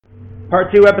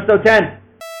Part 2, Episode 10.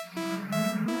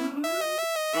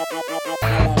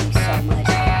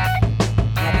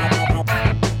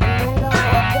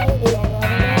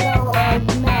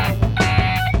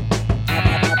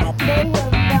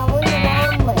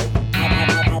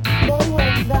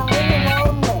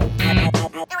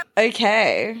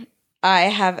 Okay, I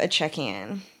have a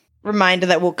check-in. Reminder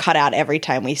that we'll cut out every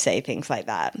time we say things like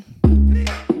that.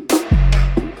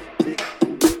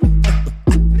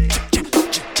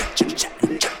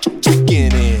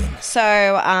 So,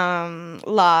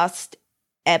 last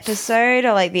episode,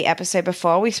 or like the episode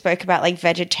before, we spoke about like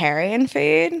vegetarian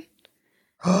food.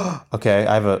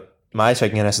 Okay, my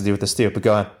check-in has to do with this too, but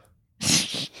go on.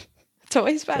 It's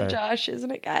always about Josh,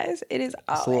 isn't it, guys? It is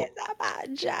always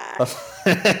about Josh.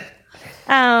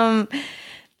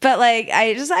 But like,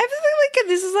 I feel like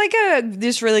this is like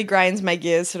this really grinds my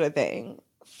gears sort of thing.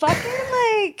 Fucking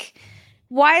like,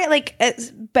 why, like,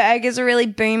 burgers are really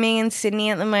booming in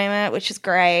Sydney at the moment, which is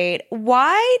great.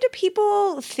 Why do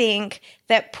people think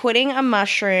that putting a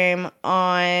mushroom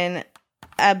on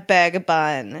a burger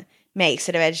bun makes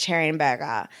it a vegetarian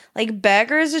burger? Like,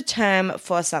 burger is a term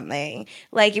for something.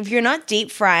 Like, if you're not deep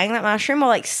frying that mushroom or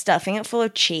like stuffing it full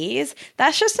of cheese,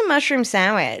 that's just a mushroom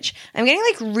sandwich. I'm getting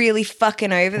like really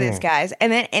fucking over this, guys.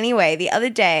 And then anyway, the other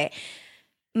day,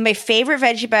 my favorite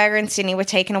veggie burger in Sydney were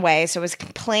taken away, so I was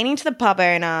complaining to the pub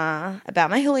owner about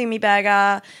my halloumi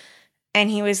burger, and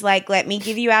he was like, let me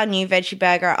give you our new veggie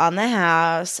burger on the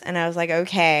house. And I was like,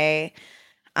 okay.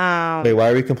 Wait, why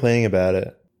are we complaining about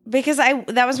it? Because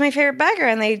that was my favorite burger,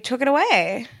 and they took it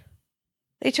away.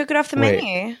 They took it off the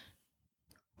menu.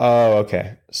 Oh,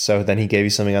 okay. So then he gave you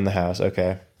something on the house.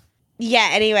 Okay. Yeah,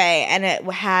 anyway, and it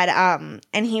had,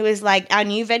 and he was like, our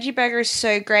new veggie burger is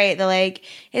so great. They're like,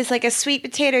 it's like a sweet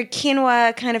potato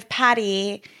quinoa kind of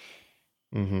patty.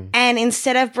 Mm-hmm. And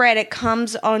instead of bread, it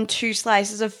comes on 2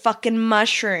 slices of fucking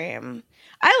mushroom.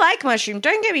 I like mushroom,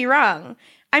 don't get me wrong.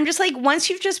 I'm just like, once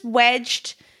you've just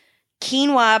wedged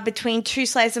quinoa between 2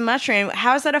 slices of mushroom,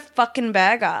 how is that a fucking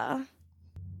burger?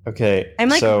 Okay. I'm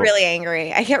like really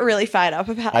angry. I get really fired up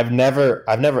about it.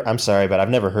 I'm sorry, but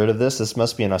I've never heard of this. This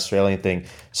must be an Australian thing.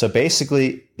 So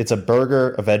basically, it's a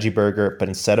burger, a veggie burger, but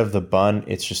instead of the bun,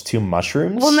 it's just 2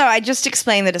 mushrooms? Well, no, I just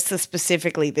explained that it's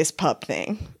specifically this pub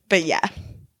thing. But yeah.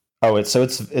 Oh, it's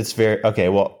very, okay,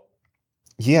 well,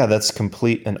 yeah, that's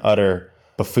complete and utter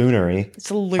buffoonery. It's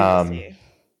a lunacy.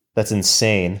 That's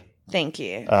insane. Thank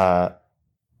you. Do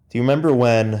you remember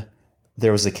when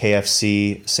there was a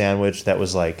KFC sandwich that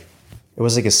was like, it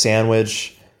was like a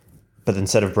sandwich, but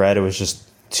instead of bread, it was just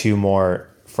 2 more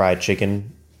fried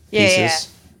chicken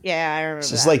pieces? Yeah, I remember It's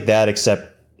that. just like that,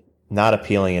 except not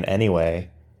appealing in any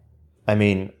way. I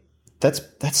mean, that's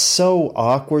so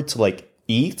awkward to like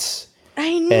eat.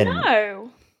 I know.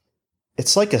 And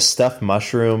it's like a stuffed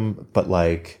mushroom, but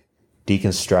like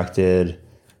deconstructed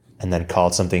and then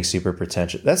called something super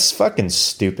pretentious. That's fucking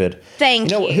stupid. Thank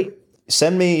you.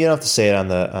 Send me, you don't have to say it on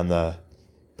the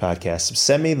podcast.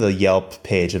 Send me the Yelp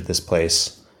page of this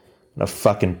place. I'm gonna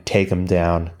fucking take them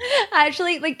down.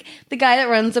 Actually, like, the guy that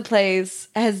runs the place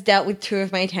has dealt with 2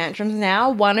 of my tantrums now.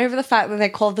 One over the fact that they're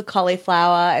called the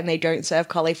cauliflower and they don't serve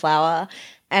cauliflower.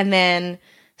 And then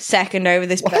second over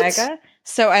this burger.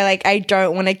 So I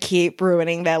don't want to keep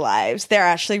ruining their lives. They're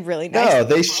actually really nice.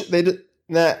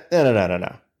 No,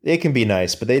 no. They can be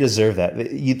nice, but they deserve that.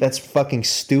 That's fucking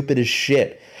stupid as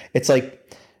shit. It's like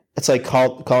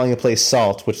calling a place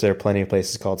Salt, which there are plenty of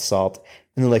places called Salt,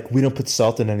 and they're like, we don't put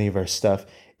salt in any of our stuff.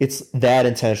 It's that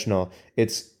intentional.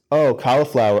 It's, oh,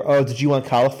 cauliflower. Oh, did you want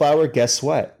cauliflower? Guess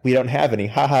what? We don't have any.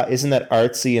 Haha, isn't that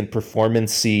artsy and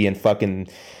performance-y and fucking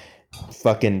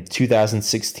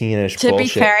 2016-ish bullshit? To be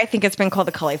fair, I think it's been called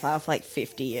the cauliflower for like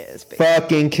 50 years. But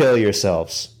fucking kill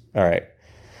yourselves. All right.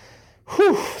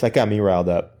 Whew, that got me riled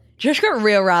up. Josh got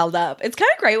real riled up. It's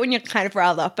kind of great when you're kind of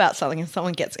riled up about something and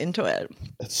someone gets into it.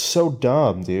 It's so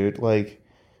dumb, dude. Like,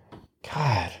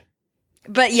 God.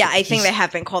 But yeah, I think they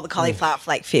have been called the cauliflower for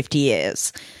like 50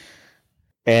 years.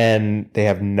 And they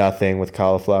have nothing with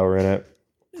cauliflower in it.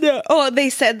 No. Oh, they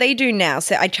said they do now.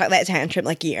 So I chucked that tantrum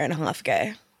like a year and a half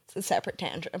ago. It's a separate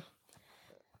tantrum.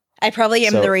 I probably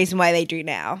am the reason why they do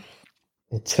now.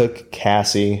 It took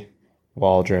Cassie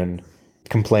Waldron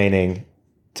complaining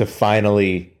to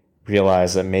finally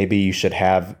realize that maybe you should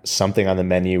have something on the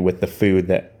menu with the food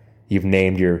that you've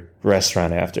named your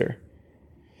restaurant after.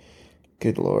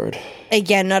 Good Lord.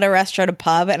 Again, not a restaurant, a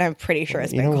pub, and I'm pretty sure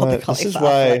it's been called the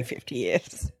cauliflower for like 50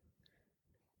 years.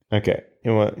 Okay.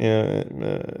 You want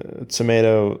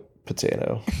tomato,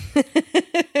 potato.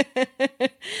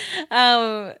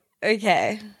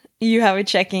 Okay. You have a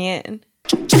checking in.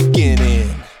 Checking in.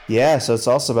 Yeah, so it's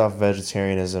also about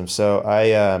vegetarianism. So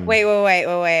I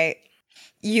Wait.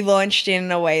 You launched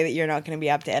in a way that you're not going to be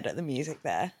able to edit the music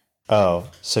there. oh,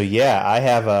 so yeah, I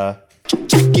have a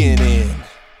Chicken in.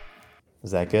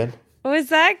 Is that good? Was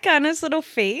that Gunner's little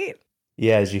feet?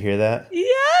 Yeah, did you hear that?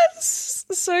 Yes,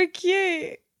 so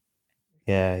cute.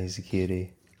 Yeah, he's a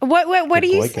cutie. What Good do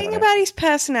you boy, think Gunner. about his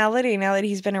personality now that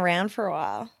he's been around for a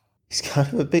while? He's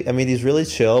kind of a big, I mean, he's really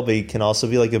chill, but he can also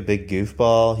be like a big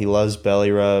goofball. He loves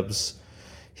belly rubs.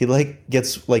 He like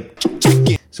gets like,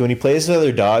 so when he plays with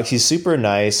other dogs, he's super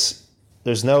nice.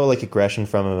 There's no like aggression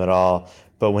from him at all.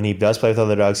 But when he does play with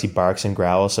other dogs, he barks and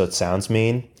growls, so it sounds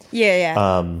mean.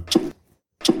 Yeah. And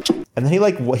then he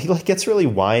gets really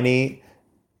whiny.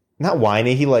 Not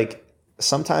whiny. He like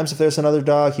sometimes if there's another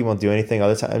dog, he won't do anything.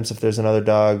 Other times if there's another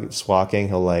dog squawking,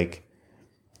 he'll go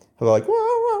like.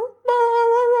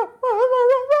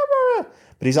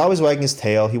 But he's always wagging his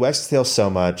tail. He wags his tail so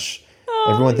much.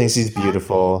 Everyone thinks he's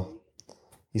beautiful.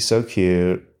 He's so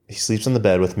cute. He sleeps on the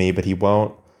bed with me, but he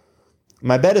won't.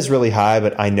 My bed is really high,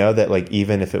 but I know that like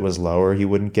even if it was lower, he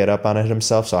wouldn't get up on it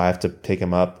himself. So I have to pick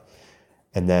him up.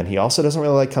 And then he also doesn't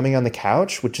really like coming on the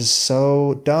couch, which is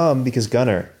so dumb because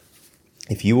Gunner,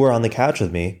 if you were on the couch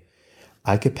with me,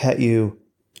 I could pet you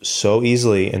so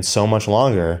easily and so much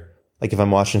longer. Like if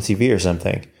I'm watching TV or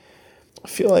something. I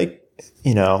feel like,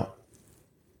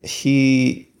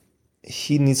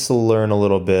 he needs to learn a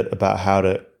little bit about how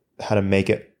to make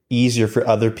it easier for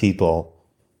other people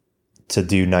to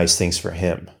do nice things for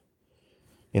him.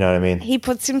 You know what I mean? He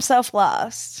puts himself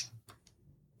last.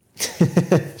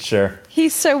 Sure.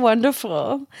 He's so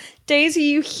wonderful. Daisy,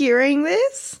 you hearing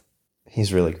this?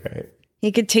 He's really great.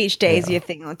 You could teach Daisy a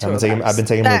thing or two. I've been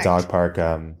taking him to the dog park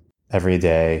every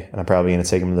day, and I'm probably going to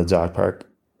take him to the dog park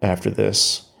after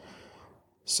this.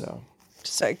 So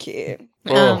cute.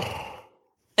 Oh.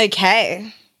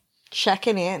 Okay.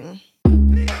 Checking in.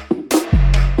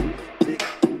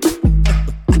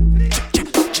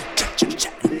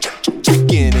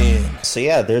 Chicken in. So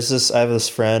yeah, I have this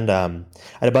friend. I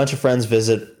had a bunch of friends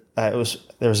visit. There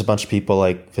was a bunch of people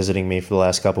like visiting me for the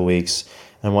last couple weeks,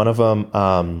 and one of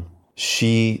them,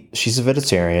 she's a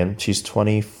vegetarian. She's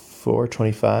 24,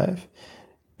 25,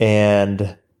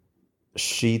 and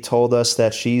she told us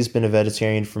that she's been a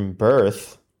vegetarian from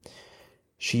birth.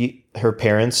 Her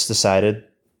parents decided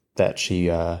that she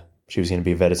was going to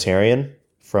be a vegetarian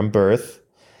from birth.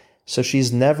 So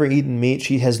she's never eaten meat.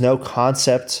 She has no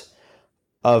concept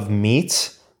of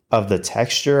meat, of the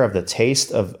texture, of the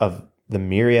taste, of the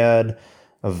myriad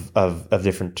of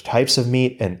different types of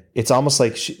meat. And it's almost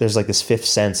like there's like this fifth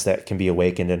sense that can be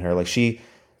awakened in her. Like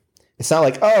it's not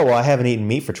like, oh, well, I haven't eaten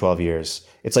meat for 12 years.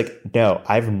 It's like, no,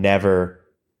 I've never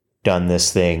done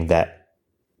this thing that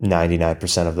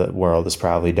 99% of the world has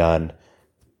probably done.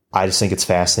 I just think it's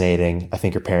fascinating. I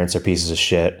think her parents are pieces of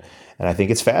shit, and I think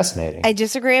it's fascinating. I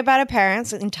disagree about her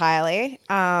parents entirely.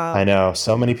 I know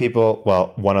so many people.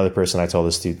 Well, one other person I told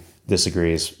this to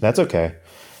disagrees. That's okay.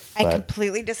 I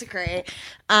completely disagree.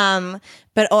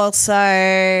 But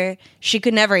also, she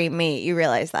could never eat meat. You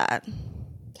realize that?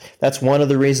 That's one of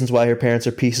the reasons why her parents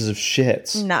are pieces of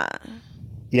shit. Nah.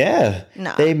 Yeah.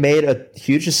 No. They made a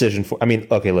huge decision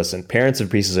okay, listen, parents are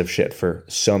pieces of shit for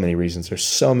so many reasons. There's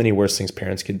so many worse things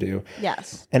parents could do.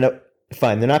 Yes. And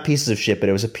fine, they're not pieces of shit, but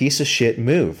it was a piece of shit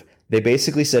move. They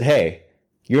basically said, hey,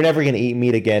 you're never going to eat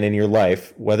meat again in your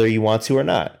life, whether you want to or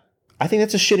not. I think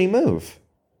that's a shitty move.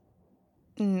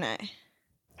 No.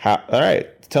 All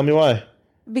right. Tell me why.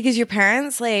 Because your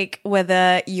parents, like,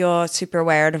 whether you're super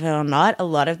aware of it or not, a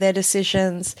lot of their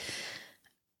decisions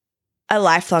are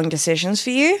lifelong decisions for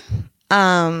you.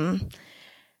 And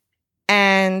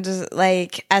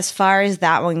like, as far as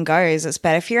that one goes, it's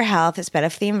better for your health, it's better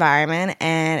for the environment,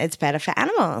 and it's better for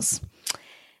animals.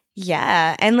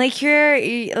 Yeah. And like, you're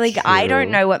like, True. I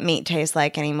don't know what meat tastes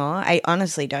like anymore. I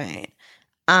honestly don't.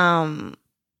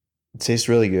 It tastes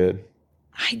really good.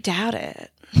 I doubt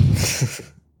it.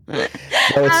 No,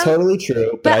 it's totally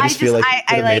true. But I just feel like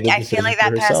I feel like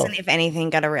that person, if anything,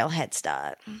 got a real head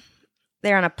start.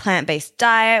 They're on a plant-based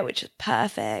diet, which is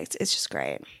perfect. It's just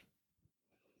great.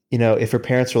 You know, if her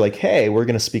parents were like, hey, we're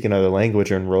going to speak another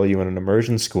language or enroll you in an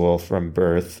immersion school from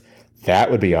birth, that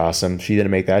would be awesome. She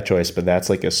didn't make that choice, but that's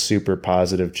like a super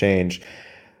positive change.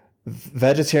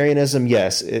 Vegetarianism,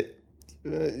 yes.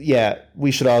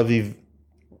 We should all be...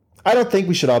 I don't think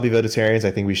we should all be vegetarians.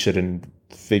 I think we should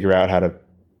figure out how to,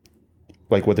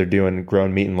 like what they're doing,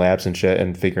 growing meat in labs and shit,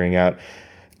 and figuring out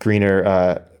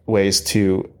greener ways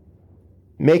to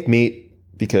make meat,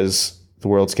 because the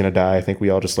world's going to die. I think we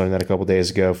all just learned that a couple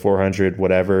days ago. 400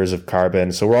 whatevers of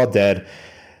carbon. So we're all dead.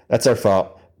 That's our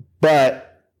fault.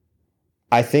 But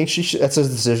I think she should. That's a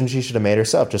decision she should have made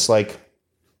herself. Just like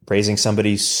raising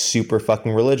somebody super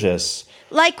fucking religious.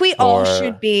 Like we Or- all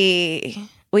should be.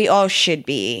 We all should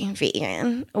be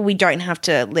vegan. We don't have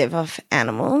to live off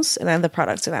animals and other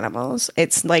products of animals.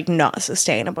 It's like not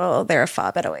sustainable. There are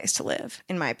far better ways to live,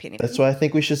 in my opinion. That's why I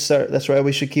think we should start. That's why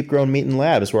we should keep growing meat in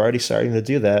labs. We're already starting to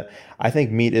do that. I think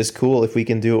meat is cool if we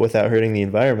can do it without hurting the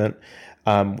environment.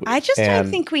 I just don't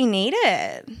think we need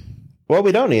it. Well,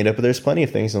 we don't need it, but there's plenty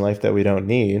of things in life that we don't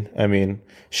need. I mean,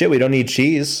 shit, we don't need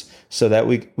cheese, so that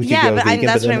we could go but vegan.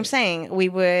 that's what I'm saying. We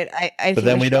would. But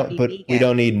then we don't. But we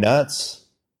don't need nuts.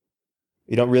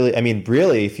 You don't really. I mean,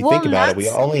 really, if you think about it, we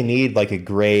only need like a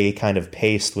gray kind of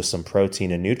paste with some protein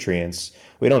and nutrients.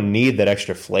 We don't need that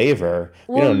extra flavor.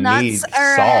 We don't need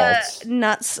salt.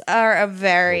 Nuts are a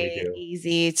very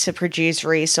easy to produce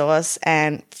resource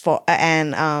and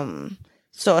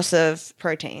source of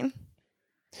protein.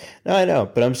 No, I know,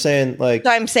 but I'm saying like. So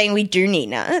I'm saying we do need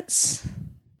nuts.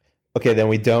 Okay, then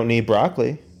we don't need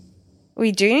broccoli.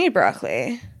 We do need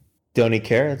broccoli. Don't need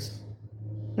carrots.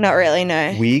 Not really,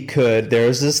 no. We could. There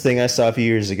was this thing I saw a few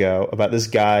years ago about this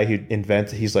guy who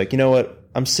invented. He's like, you know what?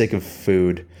 I'm sick of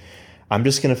food. I'm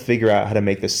just gonna figure out how to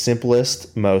make the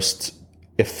simplest, most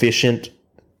efficient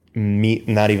meat,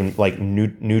 not even like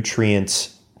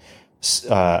nutrient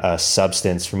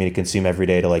substance for me to consume every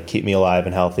day to like keep me alive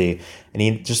and healthy. And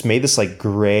he just made this like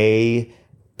gray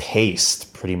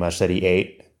paste, pretty much, that he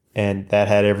ate, and that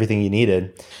had everything he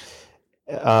needed.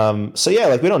 So yeah,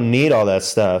 like we don't need all that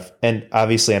stuff. And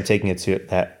obviously I'm taking it to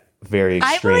that very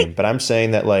extreme, but I'm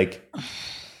saying that like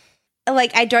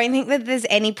I don't think that there's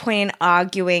any point in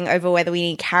arguing over whether we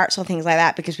need carrots or things like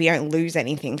that because we don't lose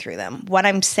anything through them. What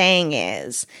I'm saying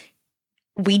is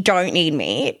we don't need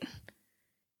meat.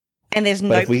 And there's no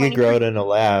But if we could grow it in a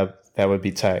lab, that would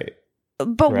be tight.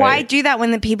 But why do that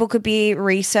when the people could be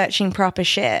researching proper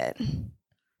shit?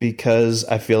 Because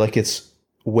I feel like it's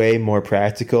way more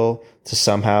practical to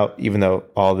somehow, even though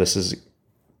all this is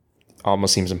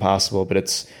almost seems impossible, but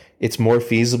it's more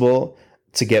feasible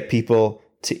to get people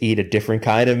to eat a different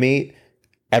kind of meat,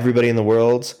 everybody in the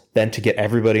world, than to get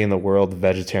everybody in the world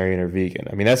vegetarian or vegan.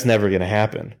 I mean, that's never going to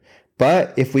happen.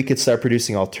 But if we could start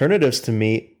producing alternatives to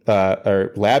meat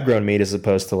or lab grown meat as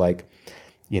opposed to like,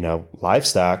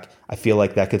 livestock, I feel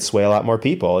like that could sway a lot more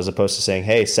people as opposed to saying,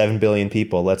 hey, 7 billion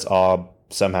people, let's all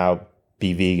somehow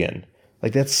be vegan.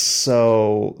 Like, that's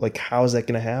so, like, how is that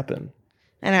going to happen?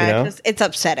 I know, it's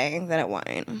upsetting that it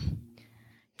won't.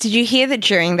 Did you hear that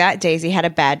during that Daisy had a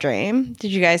bad dream?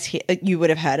 Did you guys hear? You would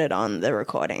have heard it on the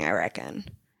recording, I reckon.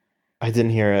 I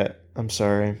didn't hear it. I'm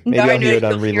sorry. Maybe I'll hear it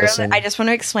on re-listen. I just want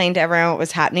to explain to everyone what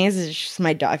was happening. It's just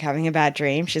my dog having a bad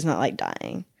dream. She's not, like,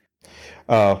 dying.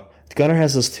 Oh, Gunnar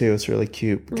has this, too. It's really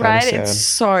cute. Right? It's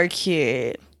so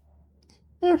cute.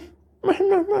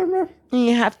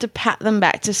 You have to pat them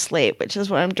back to sleep, which is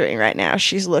what I'm doing right now.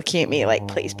 She's looking at me like,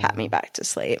 please pat me back to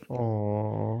sleep.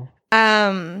 Aww.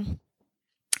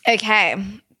 Okay.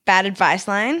 Bad advice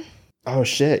line. Oh,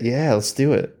 shit. Yeah, let's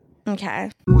do it.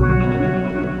 Okay.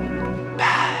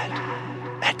 Bad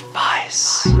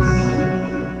advice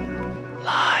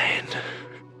line.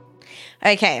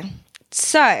 Okay.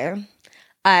 So,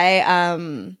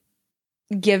 I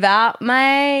give out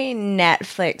my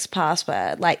Netflix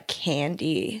password like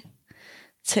candy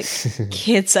to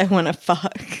kids I want to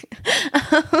fuck.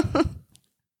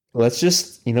 Let's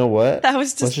just, you know what? That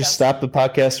was disgusting. Let's just stop the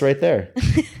podcast right there.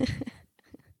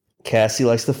 Cassie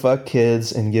likes to fuck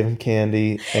kids and give them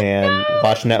candy and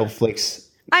watch Netflix.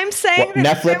 I'm saying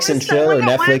that Netflix and chill, or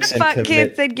Netflix and fuck commit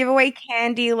kids. They'd give away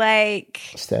candy like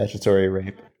statutory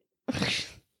rape.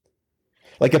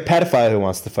 Like a pedophile who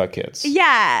wants to fuck kids.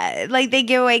 Yeah, like they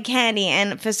give away candy,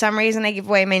 and for some reason I give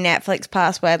away my Netflix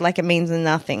password like it means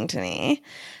nothing to me.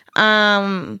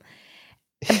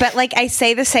 But like I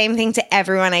say the same thing to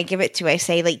everyone I give it to. I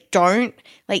say like don't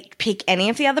like pick any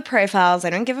of the other profiles.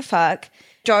 I don't give a fuck.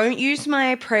 Don't use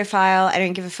my profile. I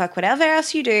don't give a fuck whatever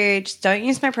else you do. Just don't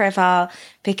use my profile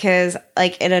because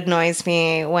like it annoys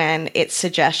me when its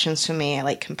suggestions for me are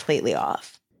like completely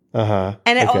off. Uh-huh.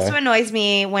 And it also annoys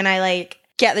me when I like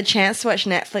get the chance to watch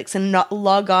Netflix and not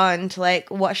log on to like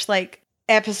watch like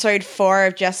episode 4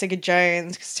 of Jessica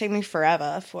Jones because it takes me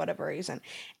forever for whatever reason.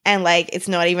 And like it's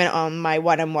not even on my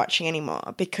what I'm watching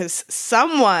anymore because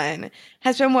someone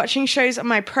has been watching shows on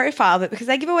my profile, but because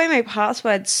I give away my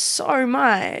password so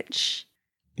much,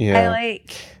 I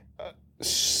like.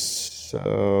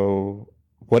 So,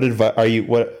 what advice are you?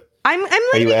 What I'm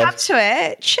living up to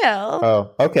it. Chill.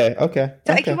 Oh, okay.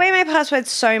 So I give away my password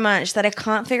so much that I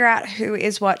can't figure out who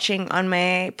is watching on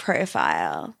my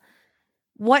profile.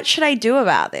 What should I do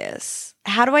about this?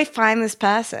 How do I find this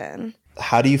person?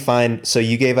 how do you find? So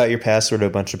you gave out your password to a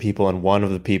bunch of people, and one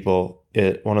of the people,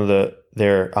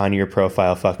 they're on your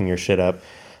profile, fucking your shit up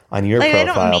on your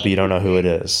profile, but you don't know who it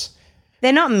is.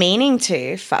 They're not meaning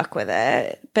to fuck with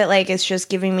it, but like it's just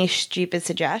giving me stupid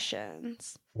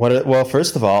suggestions. Well,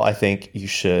 first of all, I think you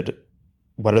should.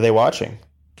 What are they watching?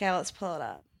 Okay, let's pull it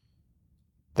up.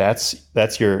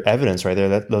 That's your evidence right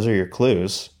there. Those are your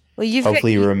clues. Well,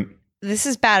 hopefully this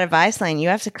is bad advice, Lane. You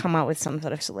have to come up with some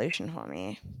sort of solution for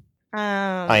me.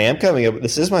 I am coming up.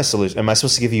 This is my solution. Am I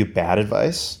supposed to give you bad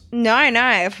advice? No.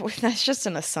 That's just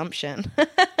an assumption.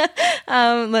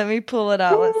 Let me pull it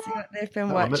up. Let's see what they've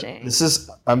been watching. This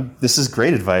is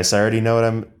great advice. I already know what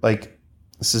I'm like.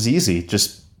 This is easy.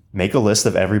 Just make a list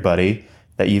of everybody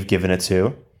that you've given it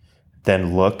to.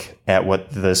 Then look at what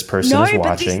this person is watching. No,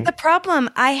 but this is the problem.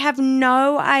 I have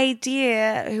no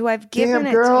idea who I've given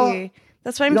it to.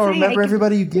 That's what I'm saying. You don't remember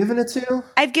everybody you've given it to?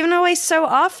 I've given it away so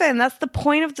often. That's the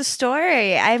point of the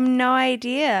story. I have no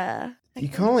idea. You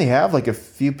can only have like a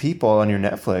few people on your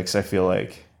Netflix, I feel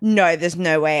like. No, there's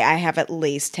no way. I have at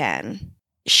least 10.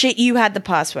 Shit, you had the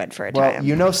password for a time. Well,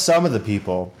 you know some of the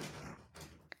people.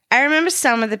 I remember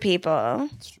some of the people.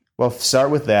 Well, start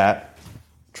with that.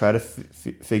 Try to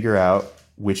figure out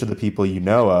which of the people you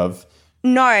know of.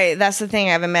 No, that's the thing.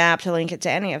 I haven't been able to link it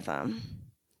to any of them.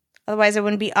 Otherwise, I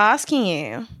wouldn't be asking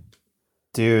you.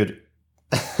 Dude.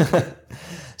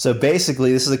 So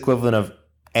basically, this is equivalent of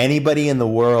anybody in the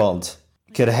world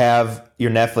could have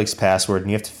your Netflix password,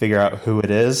 and you have to figure out who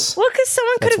it is. Well, because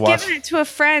someone could have given it to a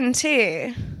friend,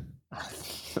 too.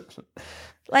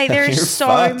 Like, there are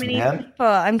so many people.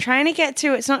 I'm trying to get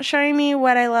to it. It's not showing me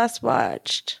what I last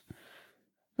watched.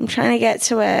 I'm trying to get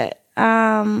to it.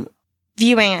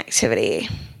 Viewing activity.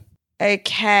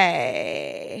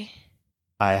 Okay.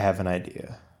 I have an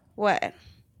idea. What?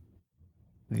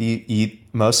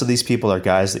 Most of these people are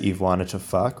guys that you've wanted to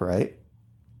fuck, right?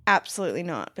 Absolutely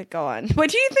not, but go on. What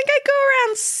do you think I go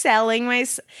around selling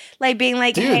like being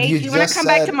like, dude, hey, do you want to come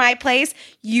back to my place?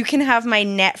 You can have my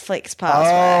Netflix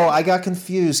password. Oh, I got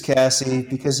confused, Cassie,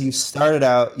 because you started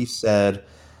out, you said,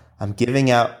 I'm giving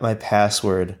out my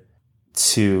password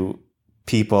to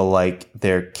people like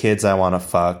their kids I want to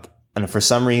fuck. And for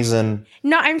some reason...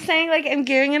 No, I'm saying like I'm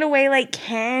giving it away like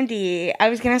candy. I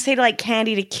was going to say like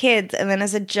candy to kids. And then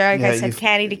as a joke, I said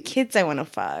candy to kids I want to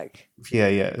fuck. Yeah.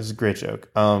 It was a great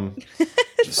joke. Well,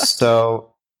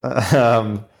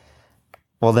 then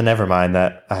never mind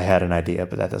that. I had an idea,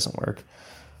 but that doesn't work.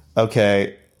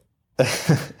 Okay.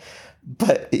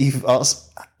 But you've also...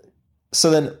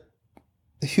 So then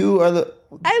who are the...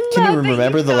 Can you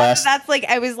remember the last... That's like,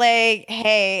 I was like,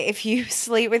 hey, if you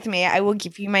sleep with me, I will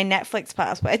give you my Netflix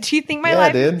password. Do you think my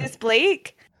life is this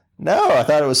bleak? No, I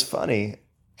thought it was funny.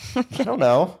 I don't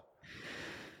know.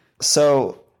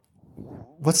 So,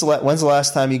 when's the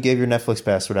last time you gave your Netflix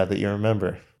password out that you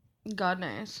remember? God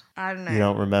knows. I don't know. You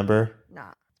don't remember? No.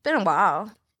 It's been a while.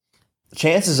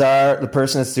 Chances are the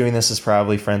person that's doing this is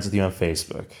probably friends with you on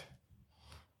Facebook.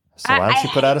 So why don't you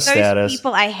put out a status?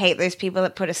 I hate those people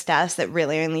that put a status that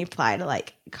really only apply to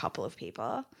like a couple of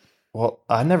people. Well,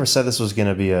 I never said this was going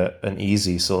to be an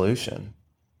easy solution.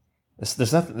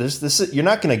 There's nothing. You're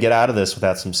not going to get out of this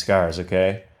without some scars.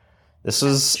 Okay, this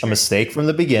was a mistake from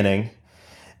the beginning,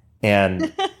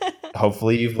 and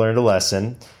hopefully you've learned a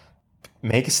lesson.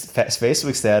 Make a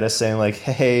Facebook status saying like,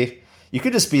 "Hey," you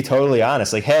could just be totally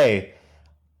honest, like, "Hey,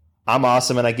 I'm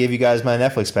awesome, and I gave you guys my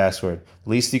Netflix password.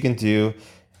 Least you can do."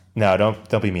 No,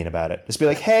 don't be mean about it. Just be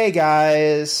like, "Hey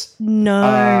guys."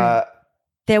 No.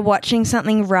 They're watching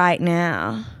something right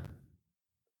now.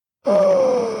 What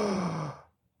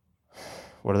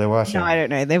are they watching? No, I don't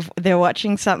know. They're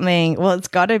watching something. Well, it's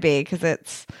got to be because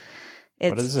it's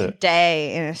what is it?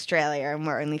 Today in Australia and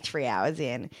we're only 3 hours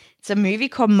in. It's a movie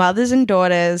called Mothers and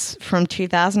Daughters from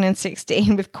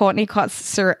 2016 with Courtney Cox,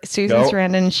 Susan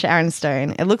Sarandon, and Sharon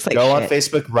Stone. It looks like Go on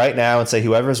Facebook right now and say,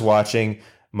 whoever's watching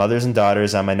Mothers and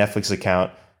Daughters on my Netflix account,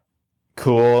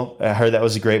 cool, I heard that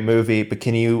was a great movie, but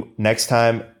can you next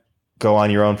time go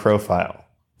on your own profile?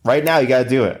 Right now, you got to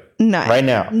do it. No. Right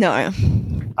now. No.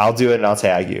 I'll do it and I'll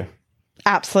tag you.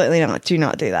 Absolutely not. Do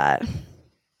not do that.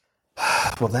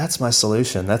 Well, that's my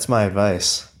solution. That's my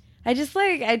advice. I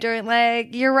don't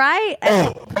like, you're right.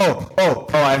 I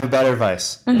have a better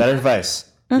advice. Better advice.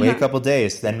 Wait a couple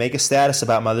days, then make a status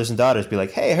about Mothers and Daughters. Be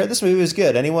like, hey, I heard this movie was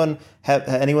good. Anyone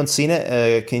seen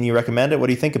it? Can you recommend it? What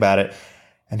do you think about it?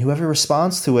 And whoever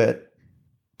responds to it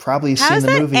probably has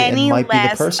seen the movie and might be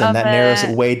the person that narrows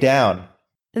it way down.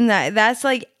 No, that's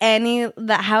like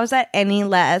how is that any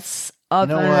less of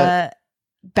a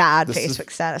bad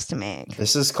Facebook status to make?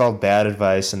 This is called bad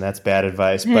advice, and that's bad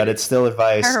advice, but it's still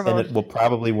advice, Terrible. and it will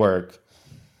probably work.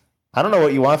 I don't know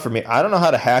what you want from me. I don't know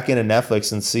how to hack into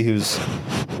Netflix and see who's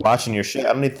watching your shit.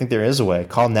 I don't even think there is a way.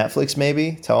 Call Netflix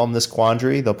maybe. Tell them this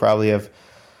quandary. They'll probably have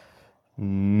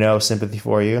no sympathy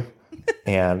for you.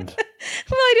 And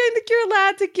Well, I don't think you're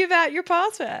allowed to give out your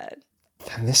password.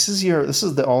 this is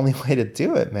the only way to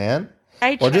do it, man.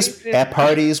 Or just it. at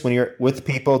parties when you're with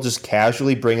people, just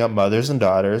casually bring up mothers and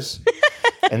daughters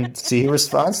and see who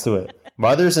responds to it.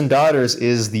 Mothers and daughters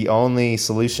is the only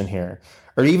solution here.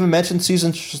 Or even mention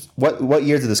Susan. What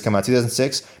year did this come out?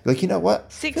 2006. Be like, you know what? I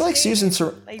feel like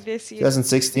like this year.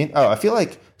 2016. Oh, I feel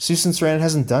like Susan Sarandon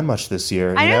hasn't done much this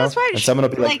year. I know that's right. And someone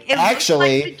will be like,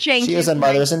 actually, she was on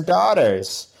Mothers and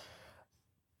Daughters.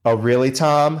 Oh, really,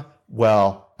 Tom?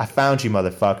 Well, I found you,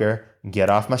 motherfucker. Get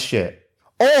off my shit.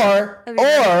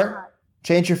 Or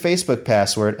change your Facebook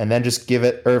password and then just give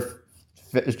it, or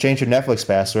change your Netflix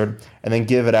password and then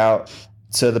give it out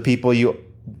to the people you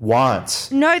want.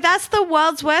 No, that's the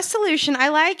world's worst solution.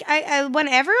 I want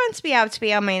everyone to be able to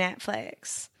be on my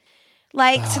Netflix.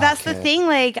 So that's the thing.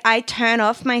 Like, I turn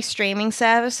off my streaming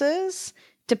services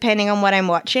depending on what I'm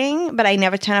watching, but I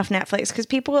never turn off Netflix because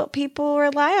people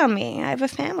rely on me. I have a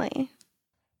family.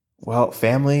 Well,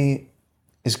 family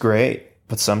is great,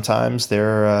 but sometimes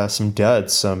there are some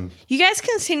duds. You guys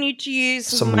continue to use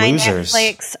some my losers.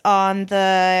 Netflix on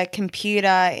the computer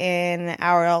on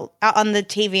the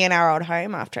TV in our old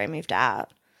home after I moved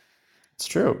out. It's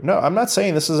true. No, I'm not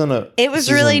saying this isn't a. It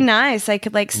was really nice. I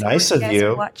could see nice what of you guys you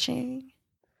were watching.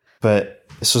 But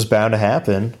this was bound to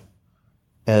happen,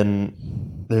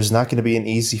 and there's not going to be an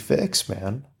easy fix,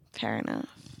 man. Fair enough.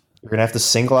 You're going to have to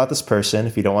single out this person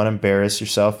if you don't want to embarrass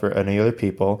yourself or any other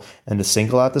people. And to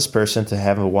single out this person to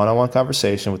have a one-on-one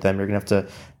conversation with them, you're going to have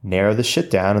to narrow the shit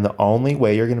down. And the only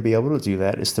way you're going to be able to do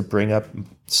that is to bring up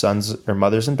sons or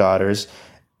mothers and daughters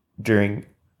during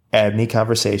any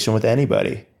conversation with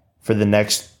anybody for the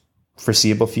next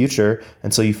foreseeable future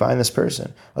until you find this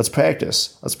person. Let's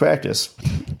practice.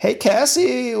 Hey,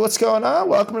 Cassie, what's going on?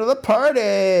 Welcome to the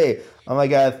party. Oh my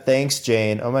God, thanks,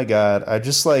 Jane. Oh my God, I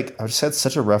just had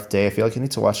such a rough day. I feel like I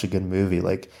need to watch a good movie.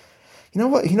 Like, you know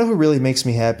what? You know who really makes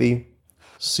me happy?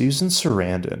 Susan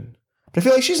Sarandon. But I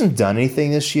feel like she hasn't done anything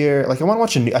this year. Like, I want to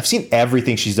watch I've seen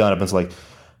everything she's done up until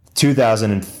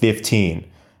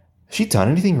 2015. Has she done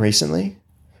anything recently?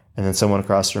 And then someone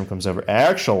across the room comes over.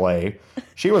 Actually,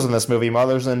 she was in this movie,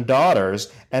 Mothers and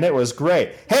Daughters, and it was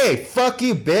great. Hey, fuck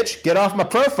you, bitch. Get off my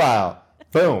profile.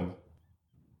 Boom.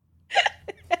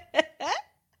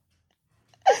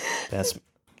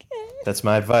 That's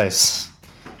my advice.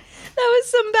 That was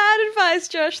some bad advice,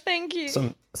 Josh. Thank you.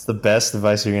 It's the best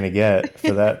advice you're going to get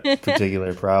for that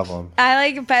particular problem.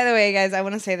 By the way, guys, I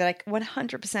want to say that I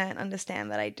 100%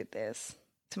 understand that I did this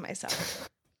to myself.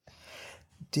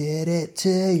 Did it to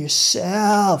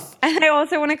yourself. And I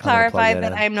also want to clarify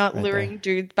that I'm not right luring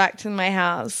dudes back to my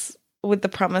house with the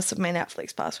promise of my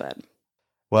Netflix password.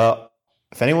 Well,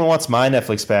 if anyone wants my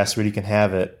Netflix password, you can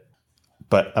have it.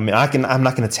 But I mean, I'm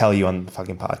not going to tell you on the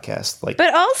fucking podcast.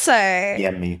 But also,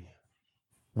 DM me.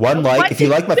 If you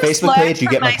like my Facebook page, you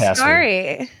get my password.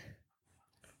 Story.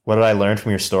 What did I learn from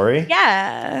your story?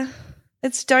 Yeah,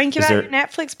 it's don't give out your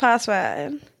Netflix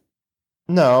password.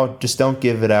 No, just don't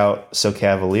give it out so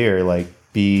cavalier. Like,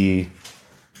 be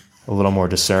a little more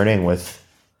discerning with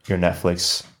your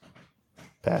Netflix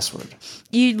password.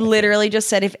 You literally just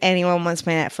said if anyone wants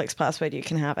my Netflix password, you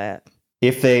can have it.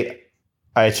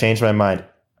 I changed my mind.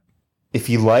 If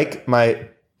you like my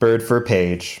bird fur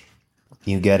page,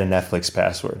 you get a Netflix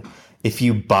password. If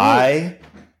you buy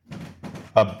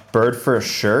a bird fur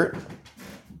shirt,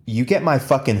 you get my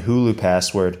fucking Hulu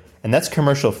password, and that's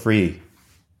commercial free.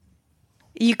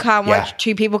 You can't watch,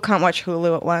 two people can't watch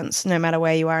Hulu at once, no matter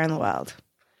where you are in the world.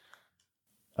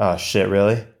 Oh, shit,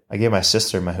 really? I gave my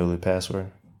sister my Hulu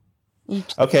password.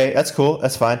 Okay, that's cool.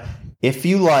 That's fine. If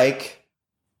you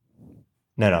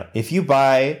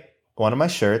buy one of my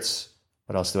shirts,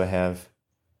 what else do I have?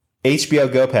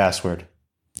 HBO Go password.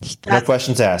 No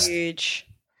questions asked. Huge.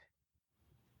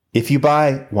 If you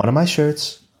buy one of my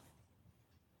shirts,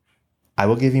 I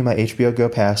will give you my HBO Go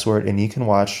password, and you can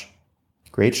watch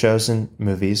great shows and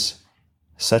movies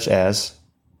such as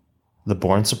The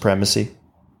Bourne Supremacy,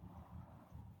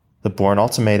 The Bourne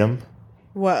Ultimatum.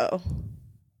 Whoa.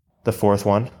 The fourth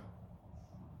one.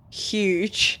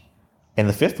 Huge. And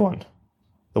the fifth one.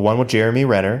 The one with Jeremy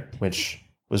Renner, which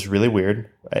was really weird.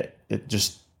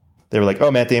 They were like,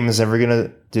 oh, Matt Damon's never going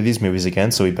to do these movies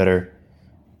again, so we better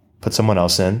put someone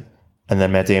else in. And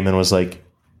then Matt Damon was like,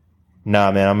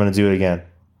 nah, man, I'm going to do it again.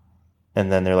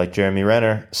 And then they're like, Jeremy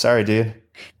Renner, sorry, dude.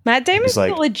 Matt Damon's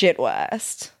the legit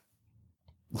worst.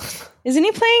 Isn't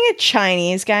he playing a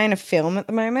Chinese guy in a film at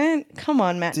the moment? Come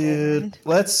on, Matt Damon.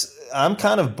 Dude, I'm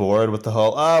kind of bored with the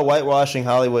whole whitewashing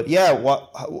Hollywood. Yeah,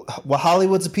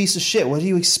 Hollywood's a piece of shit. What do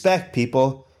you expect,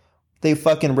 people? They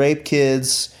fucking rape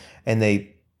kids and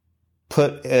they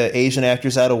put Asian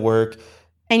actors out of work.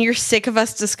 And you're sick of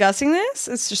us discussing this?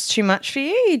 It's just too much for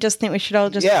you? You just think we should all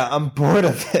just I'm bored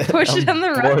of it. Push it on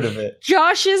the road. Bored of it.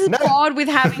 Josh is bored with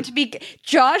having to be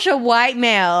Josh, a white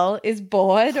male, is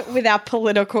bored with our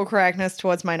political correctness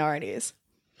towards minorities.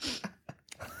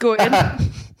 Good.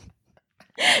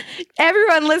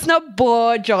 Everyone, let's not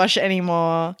bore Josh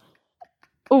anymore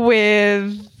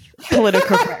with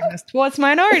political correctness towards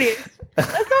minorities.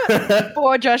 Let's not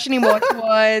bore Josh anymore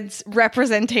towards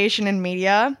representation in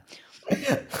media.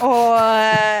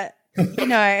 Or,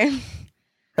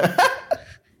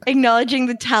 acknowledging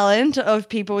the talent of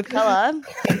people with color.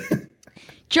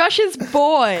 Josh is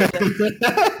bored.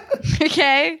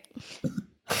 Okay?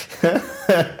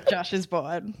 Josh is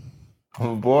bored.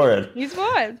 I'm bored. He's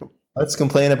bored. Let's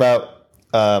complain about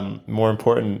more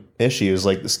important issues,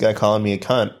 like this guy calling me a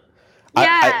cunt.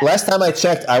 Yeah. Last time I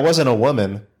checked, I wasn't a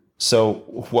woman, so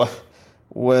what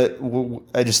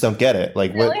I just don't get it.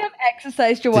 Like, you really have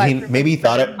exercised your white maybe he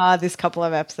thought it hard this couple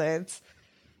of episodes.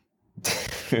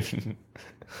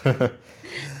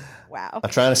 Wow. I'm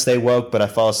trying to stay woke, but I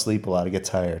fall asleep a lot. I get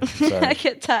tired. Sorry. I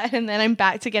get tired, and then I'm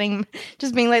back to being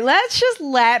like, let's just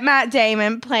let Matt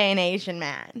Damon play an Asian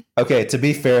man. Okay, to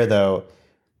be fair though,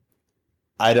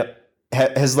 I don't.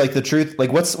 Has like the truth,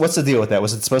 like what's the deal with that?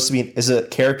 Was it supposed to be? Is a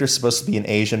character supposed to be an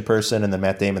Asian person and then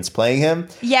Matt Damon's playing him?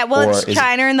 Yeah, well, it's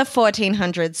China in the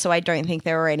 1400s, so I don't think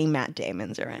there were any Matt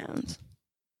Damons around.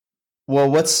 Well,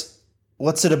 what's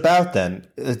it about then?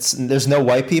 There's no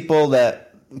white people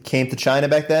that came to China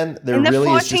back then. There in the really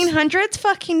 1400s,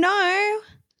 fucking no,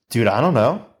 dude. I don't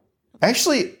know.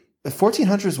 Actually, the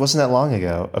 1400s wasn't that long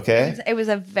ago. Okay, it was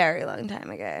a very long time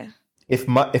ago. If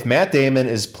Matt Damon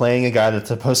is playing a guy that's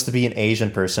supposed to be an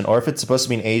Asian person, or if it's supposed to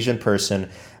be an Asian person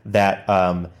that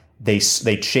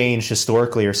they changed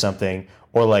historically or something,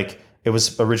 or like it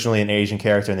was originally an Asian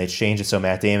character and they changed it so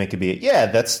Matt Damon could be it, yeah,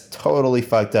 that's totally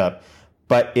fucked up.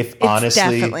 But if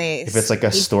it's like a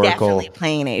historical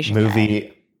playing an Asian movie,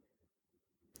 guy.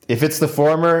 If it's the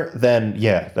former, then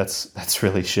yeah, that's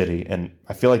really shitty. And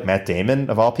I feel like Matt Damon,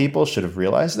 of all people, should have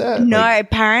realized that. No,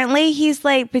 apparently he's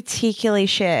like particularly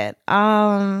shit.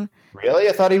 Really?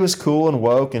 I thought he was cool and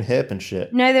woke and hip and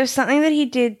shit. No, there was something that he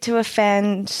did to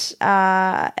offend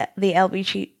the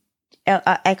LBG.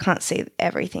 I can't see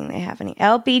everything they have any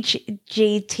LBGTQ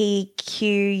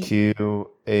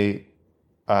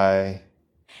QAI.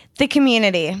 The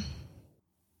community.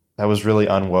 That was really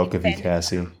unwoke of you,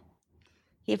 Cassie.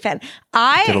 He offended.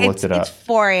 Looked it up. It's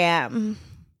 4 a.m.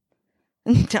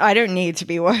 I don't need to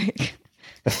be woke.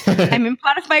 I'm in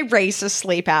part of my racist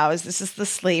sleep hours. This is the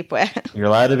sleep where you're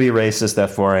allowed to be racist at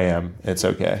 4 a.m. It's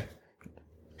okay.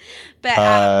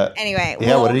 But anyway,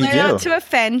 what did he do? Not to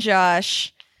offend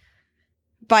Josh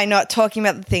by not talking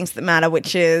about the things that matter,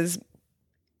 which is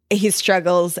his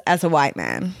struggles as a white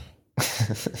man.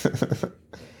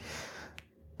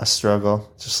 A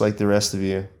struggle, just like the rest of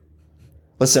you.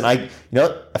 Listen, I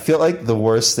feel like the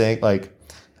worst thing, like,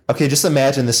 okay, just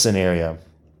imagine this scenario.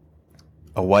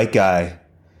 A white guy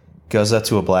goes up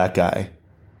to a black guy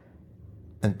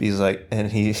and he's like,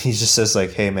 and he just says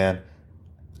like, hey man,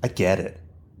 I get it.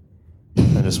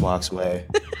 And just walks away.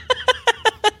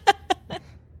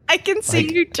 I can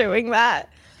see you doing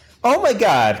that. Oh my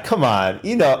God, come on.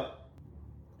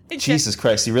 Jesus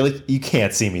Christ, you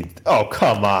can't see me. Oh,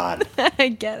 come on. I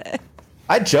get it.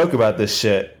 I joke about this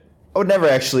shit. I would never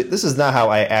this is not how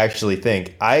I actually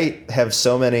think. I have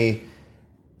so many,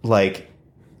 like,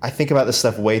 I think about this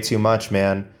stuff way too much,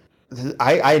 man.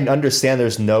 I understand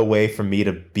there's no way for me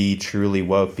to be truly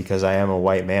woke because I am a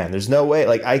white man. There's no way,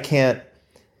 like, I can't,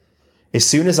 as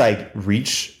soon as I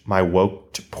reach my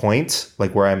woke point,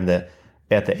 like where I'm at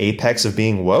the apex of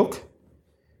being woke,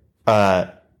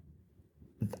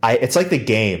 it's like the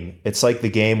game. It's like the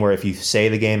game where if you say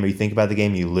the game or you think about the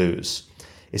game, you lose.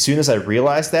 As soon as I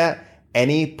realize that,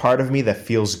 any part of me that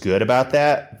feels good about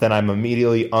that, then I'm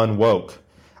immediately unwoke.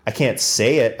 I can't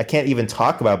say it. I can't even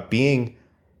talk about I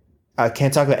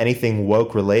can't talk about anything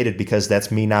woke related because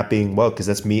that's me not being woke, because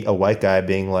that's me, a white guy,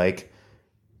 being like,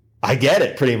 I get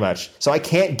it, pretty much. So I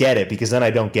can't get it because then I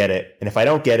don't get it. And if I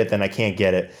don't get it, then I can't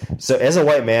get it. So as a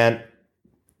white man,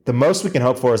 the most we can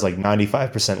hope for is like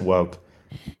 95% woke.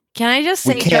 Can I just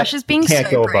say, Josh is being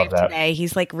so brave that today.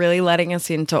 He's like really letting us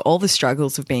into all the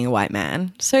struggles of being a white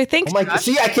man. So thanks, Josh.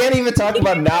 See, I can't even talk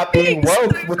about not being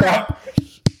woke without...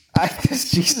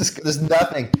 Jesus, there's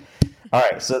nothing. All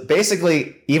right. So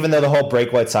basically, even though the whole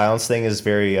break white silence thing is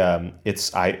very, I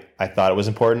thought it was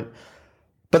important,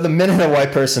 but the minute a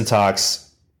white person talks,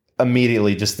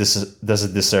 immediately just this does a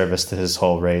disservice to his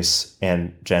whole race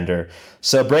and gender.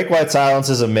 So break white silence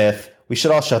is a myth. We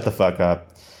should all shut the fuck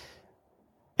up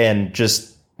and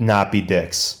just not be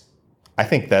dicks. I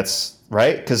think that's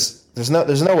right, because there's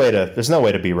no way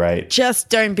to be right. Just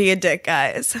don't be a dick,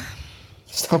 guys.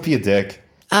 Just don't be a dick.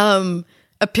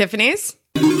 Epiphanies.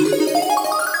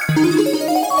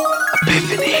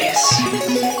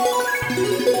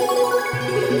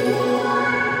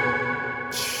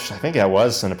 I think that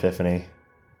was an epiphany.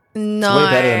 No. It's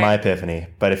way better than my epiphany.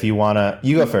 But if you wanna,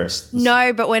 you go first.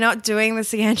 No, but we're not doing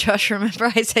this again, Josh.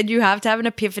 Remember, I said you have to have an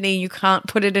epiphany. You can't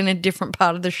put it in a different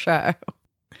part of the show.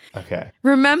 Okay.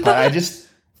 Remember?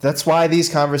 That's why these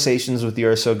conversations with you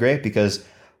are so great, because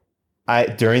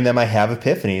during them I have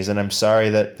epiphanies, and I'm sorry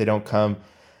that they don't come.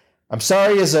 I'm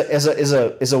sorry as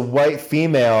a white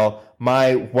female,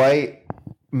 my white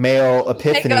male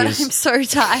epiphanies. Oh my God, I'm so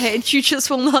tired. You just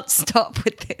will not stop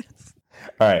with this.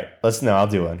 All right, I'll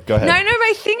do one. Go ahead. No,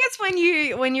 my thing is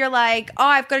when you're like, oh,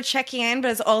 I've got to check in, but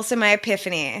it's also my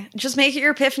epiphany. Just make it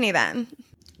your epiphany then.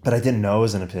 But I didn't know it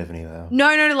was an epiphany, though.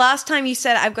 No, last time you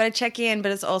said I've got to check in,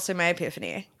 but it's also my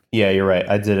epiphany. Yeah, you're right.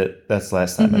 I did it. That's the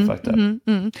last time I fucked up.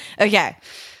 Okay.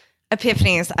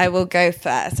 Epiphanies. I will go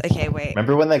first. Okay, wait.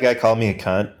 Remember when that guy called me a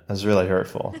cunt? That was really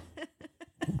hurtful.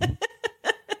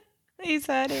 He's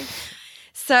hurting.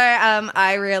 So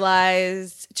I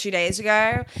realized 2 days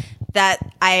ago that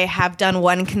I have done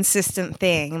one consistent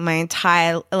thing my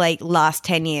entire last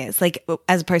 10 years,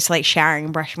 as opposed to showering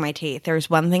and brushing my teeth. There's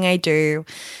one thing I do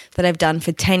that I've done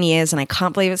for 10 years, and I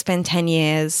can't believe it's been 10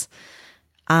 years,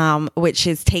 which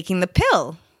is taking the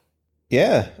pill.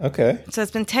 Yeah, okay. So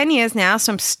it's been 10 years now,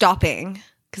 so I'm stopping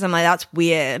because I'm like, that's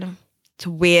weird. It's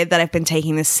weird that I've been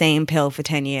taking the same pill for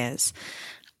 10 years.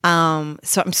 So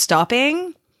I'm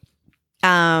stopping.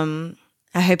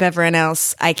 I hope everyone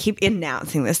else, I keep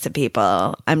announcing this to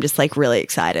people. I'm just really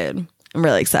excited. I'm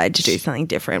really excited to do something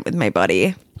different with my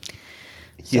body.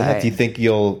 Yeah. So, Do you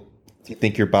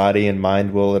think your body and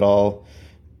mind will at all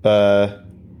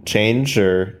change,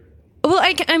 or? Well,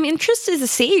 I'm interested to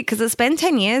see, because it's been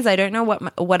 10 years. I don't know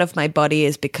what of my body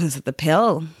is because of the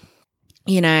pill,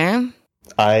 you know?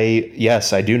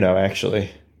 Yes, I do know,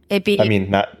 actually.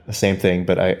 Not the same thing,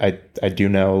 but I do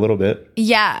know a little bit.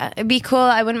 Yeah, it'd be cool.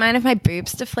 I wouldn't mind if my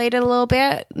boobs deflated a little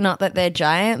bit. Not that they're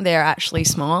giant. They're actually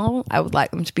small. I would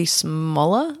like them to be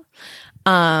smaller.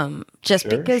 Because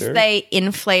they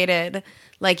inflated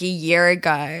a year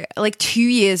ago, 2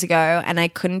 years ago, and I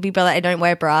couldn't be bothered. I don't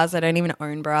wear bras. I don't even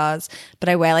own bras, but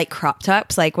I wear crop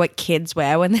tops, what kids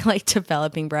wear when they're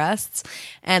developing breasts.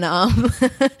 And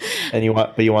and you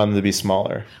want them to be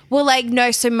smaller. Well,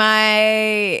 no. So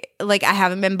I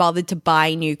haven't been bothered to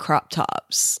buy new crop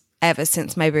tops ever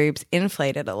since my boobs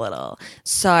inflated a little.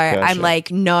 So gotcha.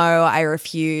 I'm no, I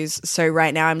refuse. So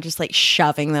right now I'm just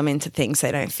shoving them into things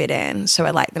they don't fit in. So I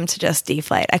like them to just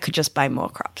deflate. I could just buy more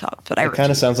crop tops, but it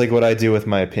kind of sounds like what I do with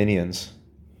my opinions.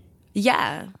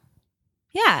 Yeah.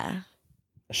 Yeah.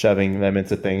 Shoving them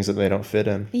into things that they don't fit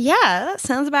in. Yeah, that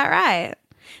sounds about right.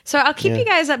 So I'll keep you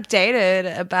guys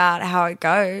updated about how it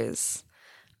goes.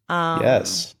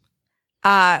 Yes.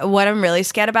 What I'm really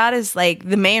scared about is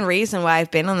the main reason why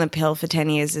I've been on the pill for 10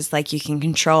 years is you can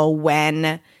control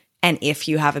when and if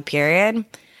you have a period.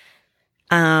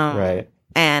 Right.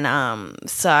 And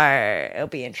so it'll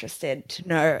be interested to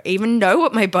know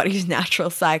what my body's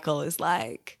natural cycle is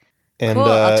like. And cool.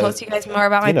 I'll talk to you guys more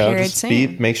about my period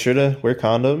soon. Make sure to wear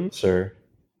condoms, or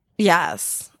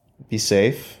yes, be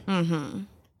safe. Mm-hmm.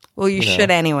 Well, you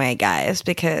should anyway, guys,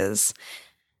 because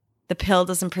the pill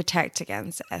doesn't protect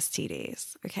against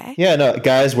STDs, okay? Yeah, no,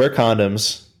 guys, wear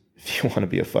condoms if you want to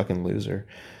be a fucking loser.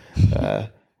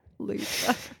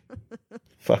 Loser.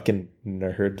 Fucking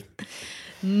nerd.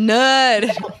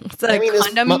 It's a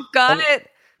condom, you got it?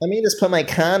 Let me just put my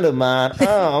condom on.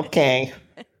 Oh, okay.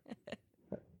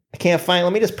 I can't find,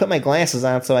 let me just put my glasses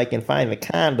on so I can find the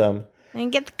condom.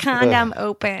 And get the condom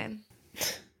open.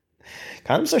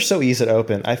 Condoms are so easy to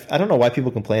open. I don't know why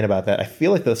people complain about that. I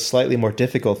feel like the slightly more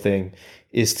difficult thing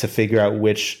is to figure out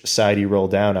which side you roll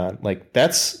down on.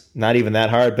 That's not even that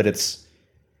hard, but it's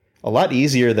a lot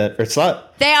easier than, or it's a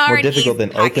lot more difficult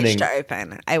than opening. To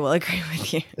open. I will agree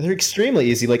with you. They're extremely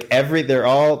easy. They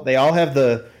all have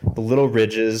the little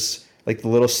ridges, the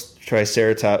little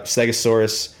triceratops,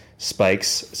 stegosaurus spikes,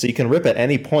 so you can rip at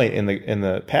any point in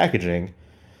the packaging.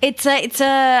 It's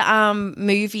a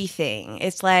movie thing.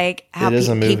 It's how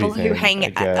people who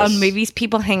hang on movies,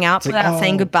 people hang out without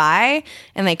saying goodbye,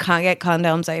 and they can't get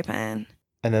condoms open.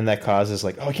 and then that causes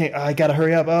like, oh, I gotta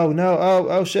hurry up. Oh no,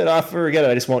 oh shit, I forget it.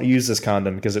 I just won't use this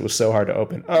condom because it was so hard to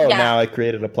open. Oh, now I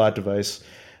created a plot device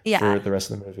for the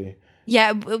rest of the movie.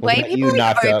 Yeah, the way people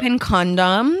like, open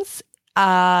condoms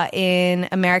in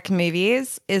American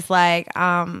movies is like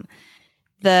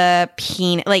the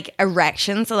penis, like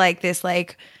erections are like this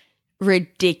like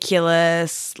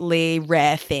ridiculously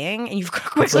rare thing, and you've got to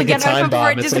quickly get over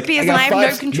before it disappears, and I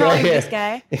have no control over this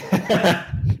guy.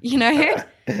 You know?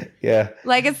 Yeah.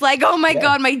 Like it's like, oh my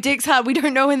god, my dick's hard. We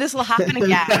don't know when this will happen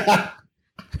again.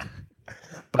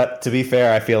 But to be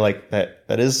fair, I feel like that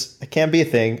it can be a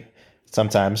thing.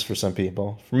 Sometimes for some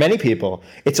people, for many people,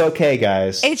 it's okay,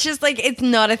 guys. It's just like it's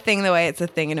not a thing the way it's a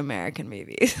thing in American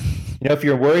movies. You know, if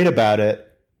you're worried about it,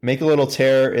 make a little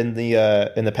tear in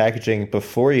the packaging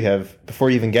before you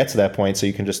even get to that point, so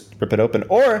you can just rip it open.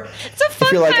 Or it's a fun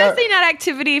Thursday night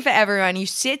activity for everyone. You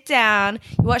sit down,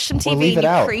 you watch some TV, or leave it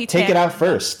out. Pre-tear. Take it out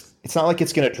first. It's not like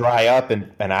it's going to dry up in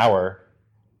an hour.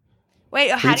 Wait,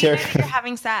 how do you know if you're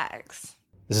having sex?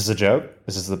 Is this a joke?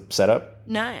 Is this the setup?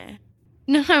 No.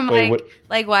 No, I'm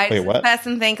why does this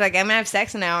person think like I'm gonna have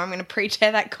sex in an hour? I'm gonna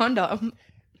pre-tear that condom.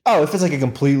 Oh, if it's like a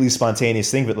completely spontaneous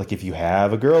thing, but like if you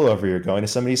have a girl over, you're going to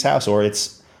somebody's house, or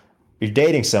you're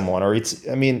dating someone, or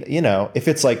if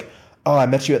it's like, oh, I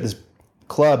met you at this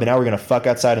club and now we're gonna fuck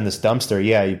outside in this dumpster.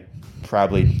 Yeah, you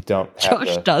probably don't.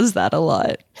 Josh does that a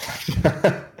lot.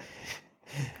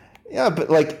 Yeah, but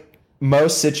like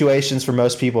most situations for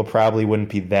most people probably wouldn't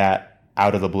be that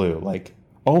out of the blue. Like,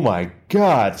 oh my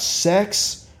God,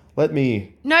 sex?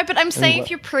 No, but I'm saying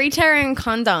if you're pre-tearing a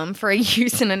condom for a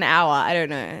use in an hour, I don't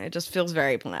know. It just feels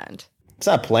very planned. It's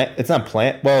not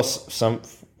planned. Well,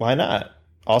 why not?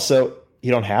 Also, you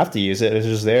don't have to use it. It's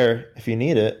just there if you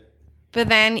need it. But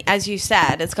then, as you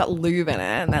said, it's got lube in it,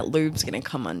 and that lube's going to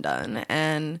come undone.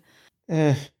 And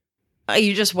are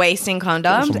you just wasting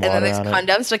condoms? And then those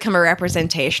condoms become a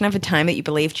representation of a time that you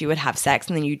believed you would have sex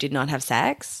and then you did not have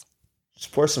sex?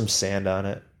 Just pour some sand on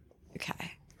it.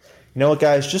 Okay. You know what,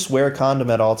 guys? Just wear a condom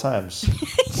at all times.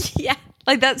 Yeah.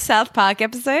 Like that South Park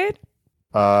episode?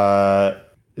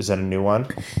 Is that a new one?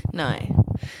 No.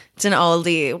 It's an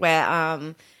oldie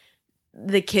where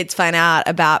the kids find out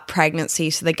about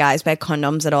pregnancy, so the guys wear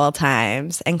condoms at all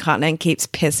times, and Continent keeps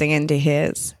pissing into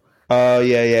his. Oh,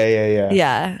 yeah.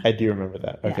 Yeah. I do remember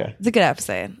that. Okay. Yeah. It's a good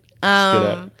episode.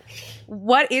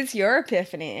 What is your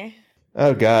epiphany?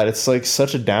 Oh, God. It's like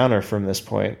such a downer from this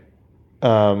point.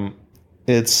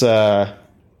 It's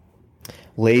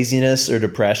laziness or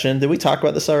depression. Did we talk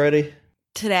about this already?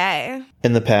 Today.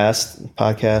 In the past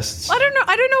podcasts? I don't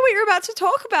know what you're about to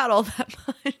talk about all that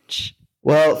much.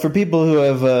 Well, for people who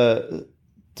have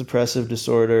depressive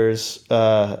disorders,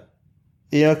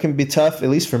 it can be tough, at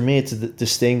least for me, to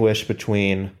distinguish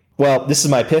between, well, this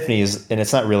is my epiphany, and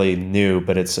it's not really new,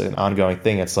 but it's an ongoing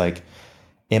thing. It's like,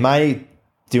 am I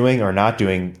doing or not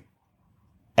doing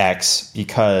X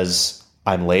because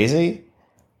I'm lazy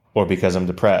or because I'm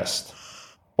depressed?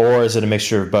 Or is it a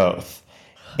mixture of both?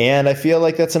 And I feel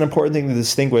like that's an important thing to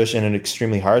distinguish and an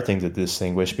extremely hard thing to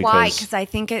distinguish. Why? Because I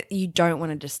think you don't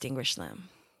want to distinguish them.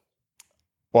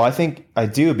 Well, I think I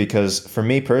do, because for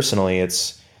me personally,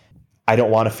 I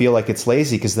don't want to feel like it's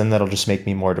lazy, because then that'll just make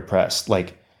me more depressed.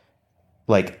 It's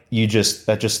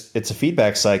a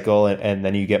feedback cycle, and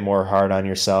then you get more hard on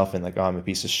yourself and like, oh, I'm a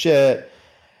piece of shit.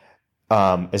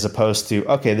 As opposed to,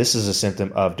 okay, this is a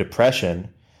symptom of depression.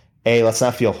 Let's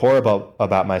not feel horrible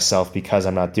about myself because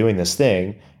I'm not doing this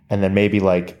thing. And then maybe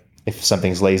like if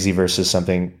something's lazy versus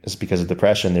something is because of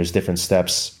depression, there's different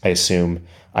steps,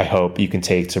 I hope you can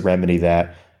take to remedy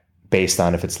that based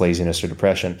on if it's laziness or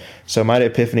depression. So my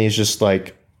epiphany is just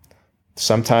like,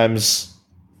 sometimes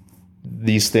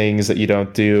these things that you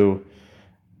don't do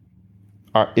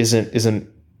isn't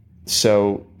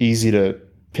so easy to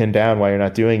pin down why you're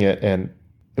not doing it. And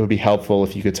it would be helpful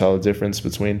if you could tell the difference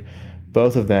between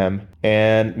both of them.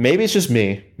 And maybe it's just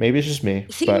me.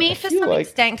 See, me to some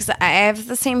extent, because I have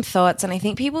the same thoughts, and I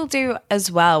think people do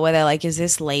as well, where they're like, is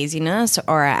this laziness,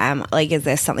 or is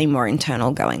there something more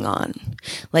internal going on?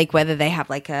 Like whether they have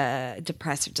like a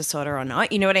depressive disorder or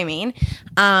not, you know what I mean?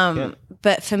 Yeah.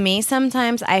 But for me,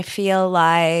 sometimes I feel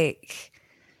like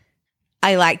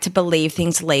I like to believe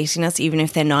things are laziness, even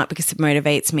if they're not, because it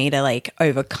motivates me to like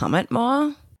overcome it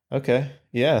more. Okay.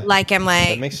 Yeah. Like I'm like,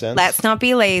 that makes sense. Let's not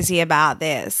be lazy about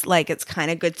this. Like it's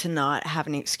kind of good to not have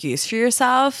an excuse for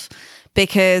yourself,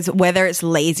 because whether it's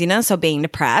laziness or being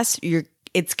depressed,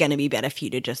 it's going to be better for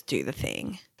you to just do the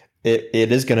thing. It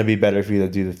is going to be better for you to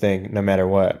do the thing no matter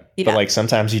what. Yeah. But like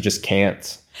sometimes you just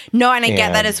can't. No, and I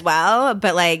get that as well,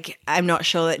 but like I'm not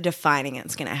sure that defining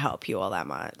it's going to help you all that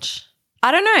much.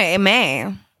 I don't know. It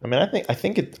may. I mean, I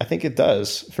think it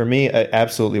does. For me, it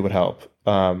absolutely would help.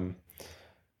 And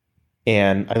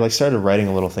I like started writing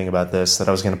a little thing about this that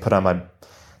I was going to put on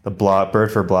the blog,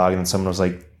 Bird for blog, and then someone was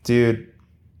like, "Dude,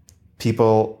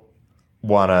 people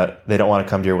they don't want to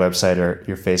come to your website or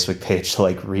your Facebook page to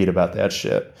like read about that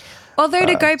shit." Although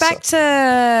to go back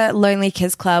to Lonely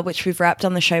Kids Club, which we've wrapped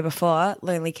on the show before,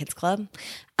 Lonely Kids Club,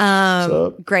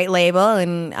 great label,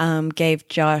 and gave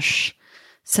Josh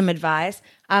some advice.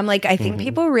 I think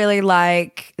people really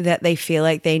like that they feel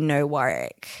like they know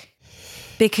Warwick.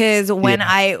 Because when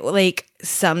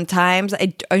sometimes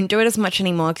I don't do it as much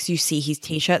anymore because you see his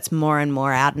T-shirts more and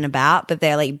more out and about. But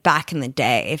they're like back in the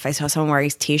day, if I saw someone wear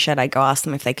his T-shirt, I'd go ask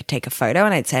them if they could take a photo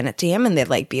and I'd send it to him and they'd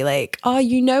like be like, "Oh,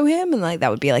 you know him?" And like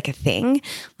that would be like a thing.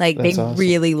 Like That's they awesome.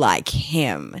 really like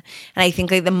him. And I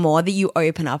think like the more that you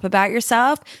open up about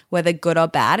yourself, whether good or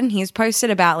bad, and he's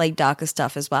posted about like darker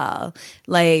stuff as well,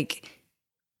 like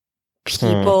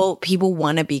people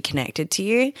want to be connected to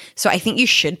you. So I think you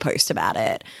should post about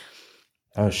it.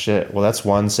 Oh shit. Well, that's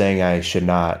one saying I should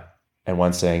not and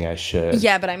one saying I should.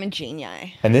 Yeah, but I'm a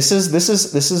genius. And this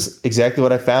is exactly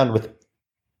what I found with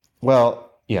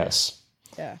yes.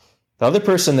 Yeah. The other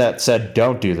person that said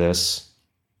don't do this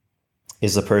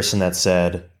is the person that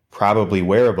said probably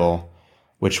wearable,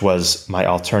 which was my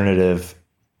alternative,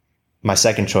 my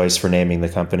second choice for naming the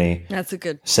company. That's a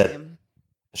good name.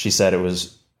 She said it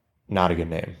was not a good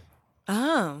name.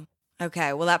 Oh,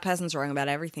 okay. Well, that person's wrong about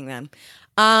everything then.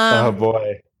 Oh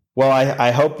boy. Well,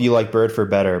 I hope you like Bird for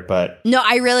better, but no,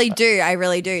 I really do. I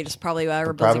really do. Just probably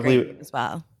wearable as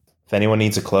well. If anyone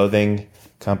needs a clothing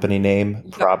company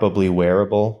name, probably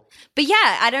wearable. But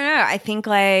yeah, I don't know. I think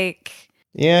like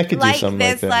I could do something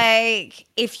like that. Like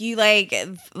if you like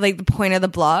the point of the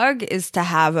blog is to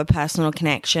have a personal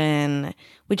connection,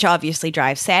 which obviously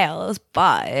drives sales,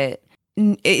 but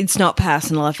it's not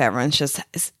personal if everyone's just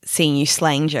seeing you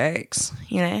slang jokes,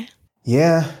 you know?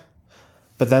 Yeah.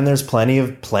 But then there's plenty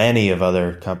of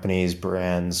other companies,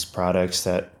 brands, products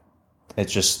that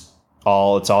it's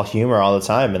all humor all the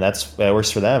time. And that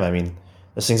works for them. I mean,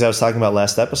 those things I was talking about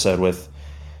last episode with,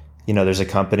 there's a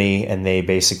company and they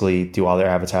basically do all their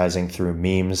advertising through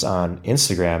memes on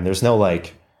Instagram. There's no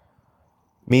like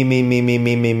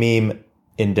meme,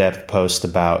 in-depth post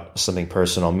about something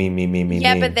personal. Meme.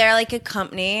 Yeah, but they're like a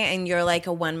company and you're like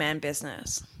a one-man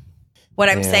business. What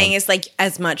I'm saying is like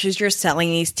as much as you're selling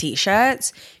these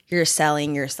T-shirts, you're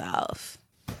selling yourself.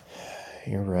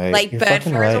 You're right. Like You're Bird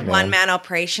for right, is a one-man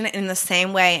operation in the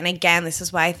same way. And again, this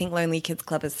is why I think Lonely Kids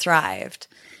Club has thrived.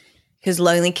 Because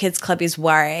Lonely Kids Club is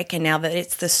Warwick, and now that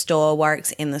it's the store,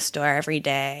 Warwick's in the store every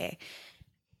day.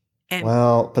 And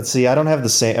but see, I don't have the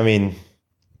same. I mean,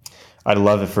 I'd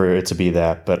love it for it to be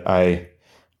that, but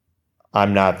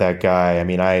I'm not that guy. I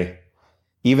mean,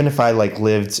 even if I like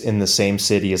lived in the same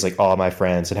city as like all my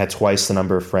friends and had twice the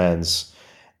number of friends,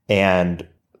 and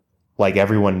like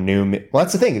everyone knew me. Well,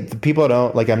 that's the thing. The people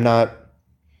don't like. I'm not.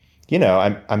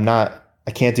 I'm not.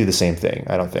 I can't do the same thing.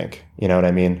 I don't think. You know what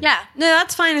I mean? yeah, no,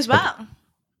 that's fine as well.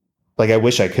 Like I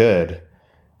wish I could.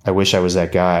 I wish I was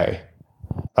that guy.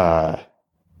 But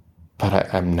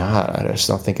I'm not. I just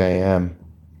don't think I am.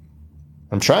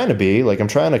 I'm trying to be. Like I'm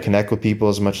trying to connect with people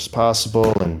as much as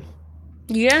possible, and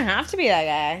you don't have to be that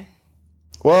guy.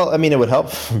 well, I mean, it would help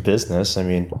for business. I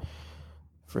mean,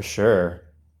 for sure.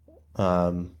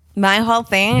 My whole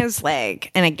thing is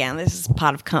like, and again, this is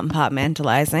part of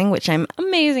compartmentalizing, which I'm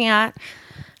amazing at.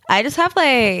 I just have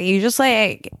like, you just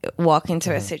like walk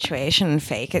into a situation and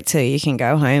fake it till you can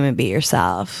go home and be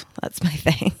yourself. That's my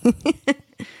thing.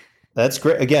 That's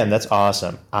great. Again, that's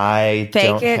awesome. Fake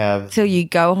it till you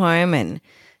go home and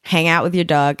hang out with your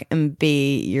dog and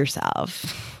be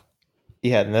yourself.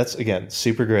 Yeah, and that's again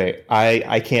super great.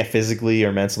 I can't physically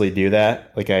or mentally do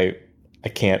that. Like I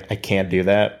can't do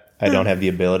that. I don't have the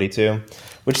ability to,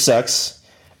 which sucks.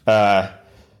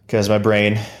 Because my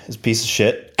brain is a piece of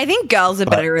shit. I think girls are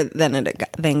better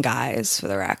than guys, for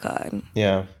the record.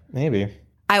 Yeah, maybe.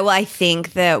 I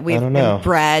think that we've been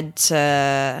bred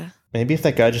to. Maybe if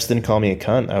that guy just didn't call me a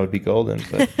cunt, I would be golden.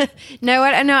 But No,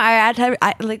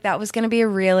 I like that was going to be a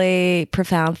really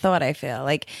profound thought. I feel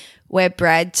like we're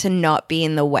bred to not be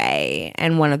in the way,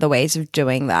 and one of the ways of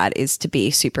doing that is to be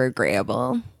super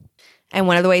agreeable. And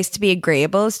one of the ways to be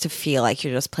agreeable is to feel like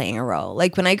you're just playing a role.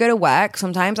 Like when I go to work,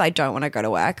 sometimes I don't want to go to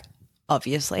work.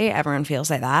 Obviously, everyone feels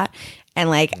like that. And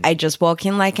like I just walk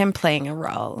in like I'm playing a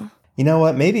role. You know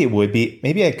what? Maybe it would be.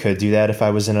 Maybe I could do that if I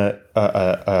was in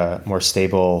a more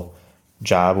stable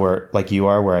job where, like you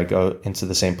are, where I go into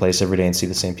the same place every day and see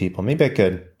the same people. Maybe I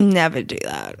could. Never do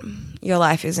that. Your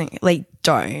life isn't like,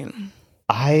 don't.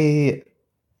 I'm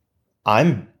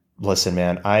Listen,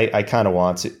 man, I kind of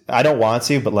want to. I don't want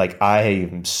to, but like I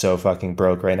am so fucking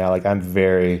broke right now. Like I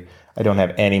don't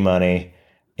have any money,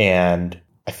 and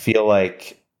I feel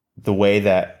like the way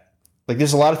that like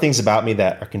there's a lot of things about me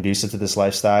that are conducive to this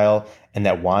lifestyle and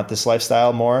that want this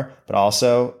lifestyle more, but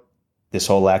also this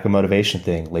whole lack of motivation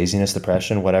thing, laziness,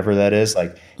 depression, whatever that is,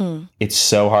 like it's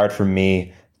so hard for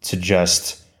me to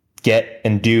just get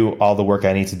and do all the work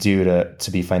I need to do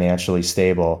to be financially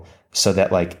stable, so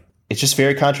that like it's just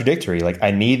very contradictory. Like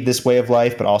I need this way of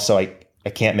life, but also I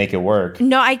can't make it work.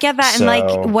 No, I get that. So, and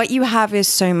like what you have is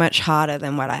so much harder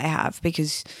than what I have,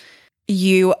 because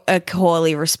you are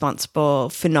wholly responsible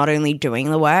for not only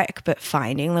doing the work, but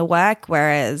finding the work.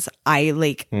 Whereas I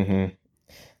like, I think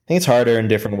it's harder in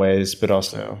different ways, but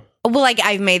also. Well, like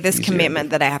I've made this easier. commitment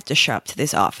that I have to show up to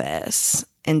this office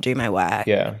and do my work.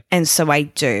 Yeah. And so I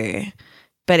do.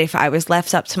 But if I was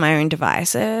left up to my own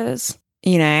devices,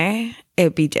 you know, it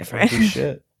would be different.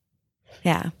 Shit.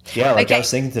 Yeah. Yeah, like Okay. I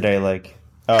was thinking today, like,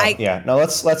 yeah. No,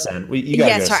 let's end. You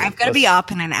gotta go sorry, soon. I've got to be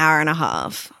up in an hour and a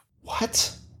half.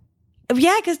 What?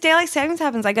 Yeah, because daylight savings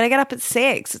happens. I got to get up at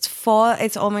 6. It's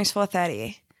almost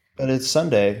 4:30. But it's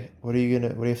Sunday. What do you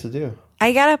have to do?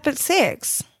 I get up at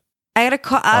 6. I got to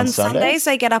call on Sunday? Sundays.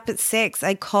 I get up at 6.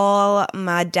 I call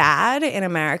my dad in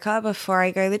America before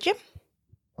I go to the gym.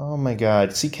 Oh my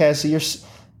God. See, Cassie,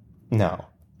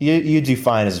 you do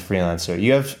fine as a freelancer.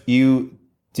 You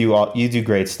do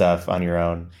great stuff on your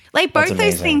own. Like That's both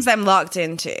those amazing. things I'm locked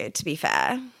into, to be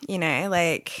fair. You know,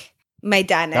 like my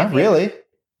dad and I. Not really.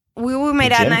 My The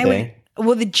dad and gym I thing.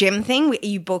 well, the gym thing,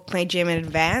 you book my gym in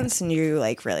advance and you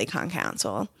like really can't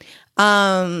cancel.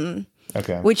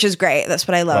 Okay. Which is great. That's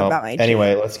what I love Well, about my gym.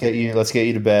 anyway, let's get you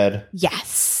to bed.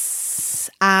 Yes.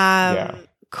 Yeah.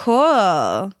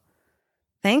 Cool.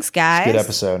 Thanks, guys. Good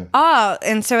episode. Oh,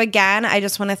 and so again, I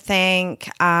just want to thank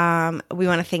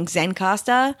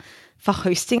Zencaster for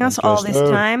hosting us all this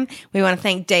time. We want to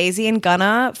thank Daisy and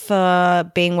Gunnar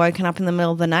for being woken up in the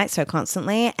middle of the night so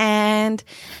constantly. And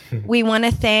we want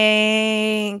to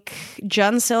thank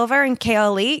John Silver and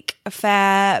KO Leak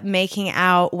for making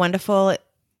our wonderful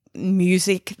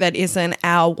music that isn't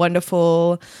our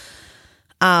wonderful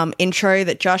intro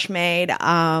that Josh made.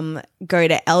 Go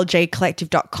to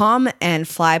ljcollective.com and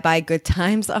Fly By Good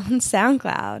Times on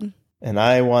SoundCloud. And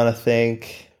I want to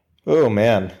thank, oh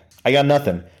man, I got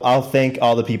nothing. I'll thank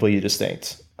all the people you just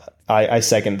thanked. I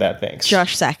second that thanks.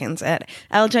 Josh seconds it.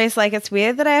 LJ's like, it's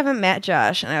weird that I haven't met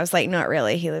Josh. And I was like, not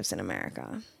really. He lives in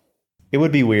America. It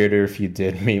would be weirder if you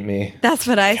did meet me. That's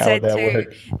what I How said would that too.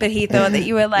 work? But he thought that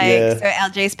you were like, Yeah. so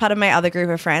LJ's part of my other group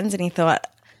of friends. And he thought,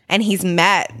 and he's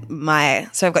met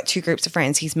so I've got 2 groups of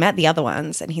friends. He's met the other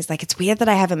ones. And he's like, it's weird that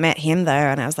I haven't met him though.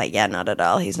 And I was like, yeah, not at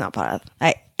all. He's not part of,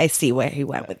 I see where he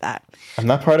went with that. I'm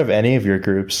not part of any of your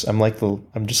groups. I'm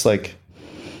just like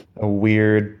a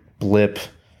weird blip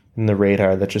in the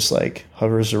radar that just like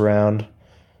hovers around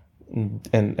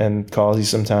and calls you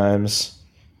sometimes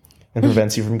and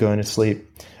prevents you from going to sleep.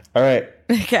 All right.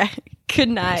 Okay. Good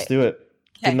night. Let's do it.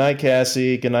 Good night,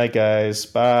 Cassie. Good night, guys.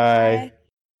 Bye.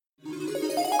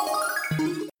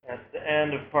 That's the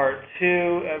end of part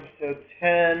 2, episode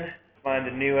 10. Find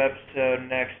a new episode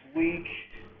next week.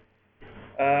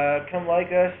 Come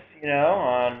like us,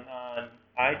 on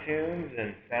iTunes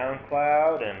and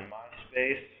SoundCloud and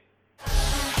MySpace.